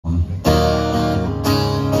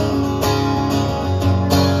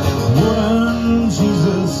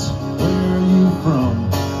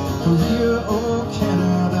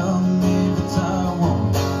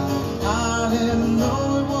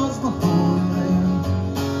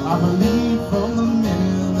I believe from the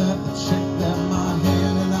minute that the check left my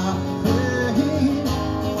hand, and I prayed,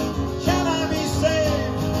 can I be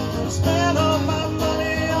saved? Spend all my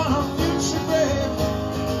money on a future grave.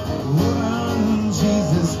 Run,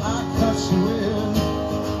 Jesus, I cut you in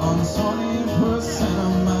on 20%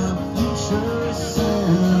 of my future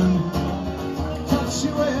sin. Cut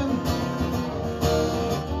you in,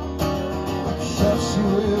 I cut you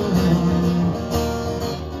in.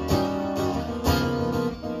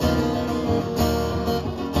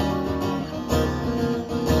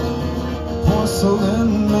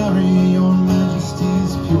 Porcelain Mary, your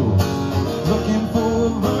majesty's pure, looking for a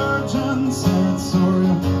virgin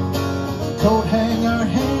sensorial, coat hanger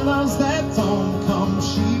halos that don't come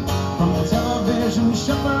cheap, from the television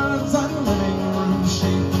shepherds and living room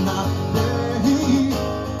sheep. And I pray,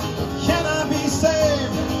 can I be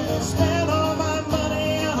saved? Spend all my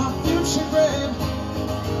money on a future grave.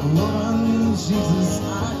 Woman, Jesus, I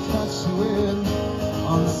cut you in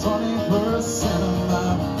on 20% of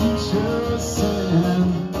my future sin.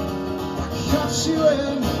 I cut you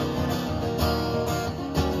in,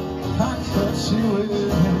 I cut you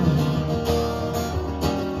in,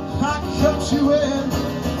 I cut you in,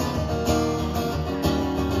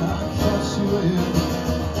 I cut you in.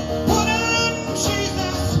 What in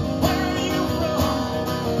Jesus, where are you from?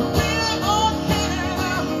 Korea or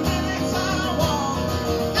Canada, maybe Taiwan.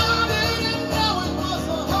 I didn't know it was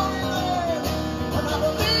a holy land, and I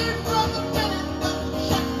believe from the minute that the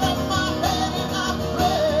check left my head, and I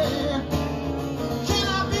pray, can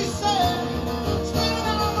I be saved? Spending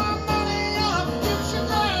all my money on a future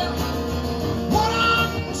grave. What on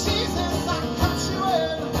Jesus, I cut you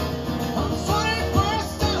in on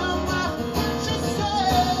 20% of my future sin.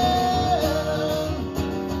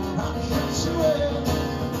 I cut you in,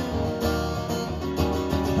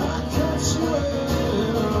 I cut you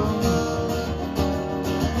in,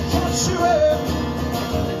 cut you in,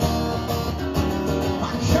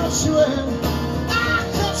 I cut you in, I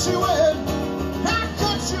cut you in, I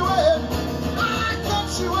cut you in, I cut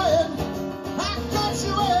you in, I cut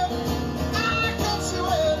you in, I cut you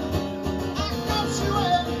in, I cut you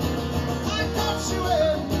in, I cut you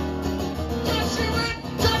in, cut you in,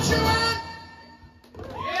 cut you in.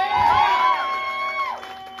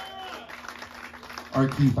 All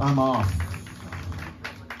right, Keith, I'm off.